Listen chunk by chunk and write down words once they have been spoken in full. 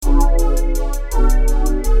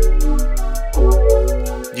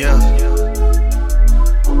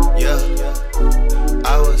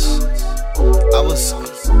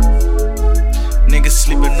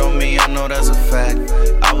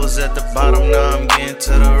I'm getting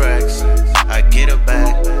to the racks. I get it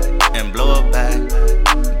back and blow it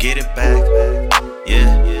back, get it back.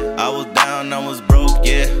 Yeah, I was down, I was broke,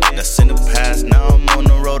 yeah. That's in the past, now I'm on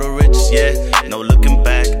the road to riches, yeah. No looking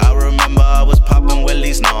back, I remember I was popping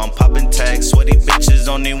willies, now I'm popping tags. Sweaty bitches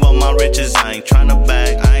only want my riches, I ain't tryna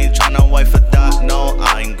bag. I ain't tryna wife a dot, no,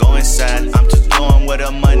 I ain't going sad. I'm just doing with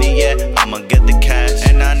the money, yeah, I'ma get the cash.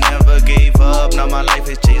 And I never gave up, now my life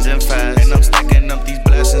is changing fast. And I'm stacking up these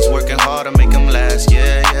blessings, working hard to make them last,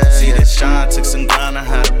 yeah, yeah. See the shine, took some grind, I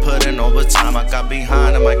had to put in overtime. I got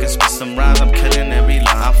behind them, I can spit some rhymes, I'm killing every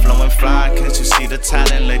line. I'm flowing flying, can't you see the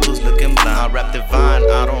talent? Labels looking blind. I rap divine,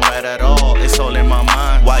 I don't write at all, it's all in my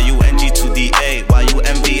mind. Y-U-N-G to the A,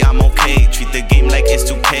 Y-U-M-B, I'm okay. Treat the game like it's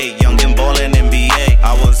 2K, young and ballin' NBA.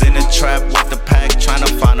 I was in the trap with the pack,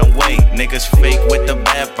 tryna find a way. Niggas fake with the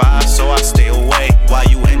bad vibes, so I stay away.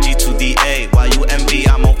 Y-U-N-G to the A, Y-U-M-B,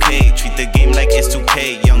 I'm okay. Treat the game like it's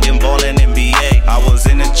 2K, young and ballin' NBA. I was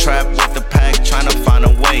in the trap with the pack, tryna find a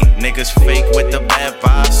way. Niggas fake with the bad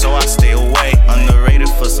vibes, so I stay away. Underrated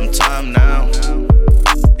for some time now.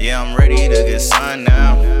 Yeah, I'm ready to get signed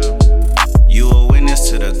now. You a witness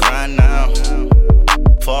to the grind now.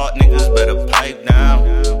 Fault niggas better pipe now.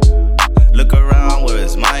 Look around, where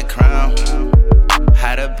is my crown?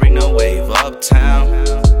 Had to bring the wave uptown.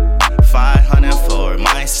 500 for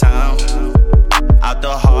my sound. Out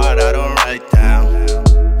the heart, I don't write down.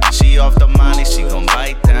 She off the money, she gon'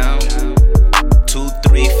 bite down. 2,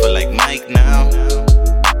 3 for like Mike now.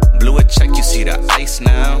 Blew a check, you see the ice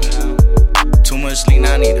now. Too much lean,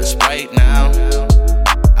 I need a Sprite now.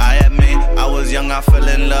 I admit, I was young, I fell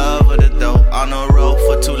in love with it though. On the road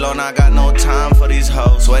for too long, I got no time for these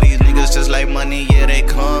hoes. Swear these niggas just like money, yeah, they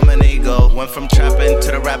come and they go. Went from trapping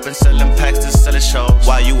to the rapping, selling packs to selling shows.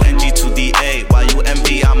 Y-U-N-G to the A,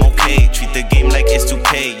 Y-U-M-B,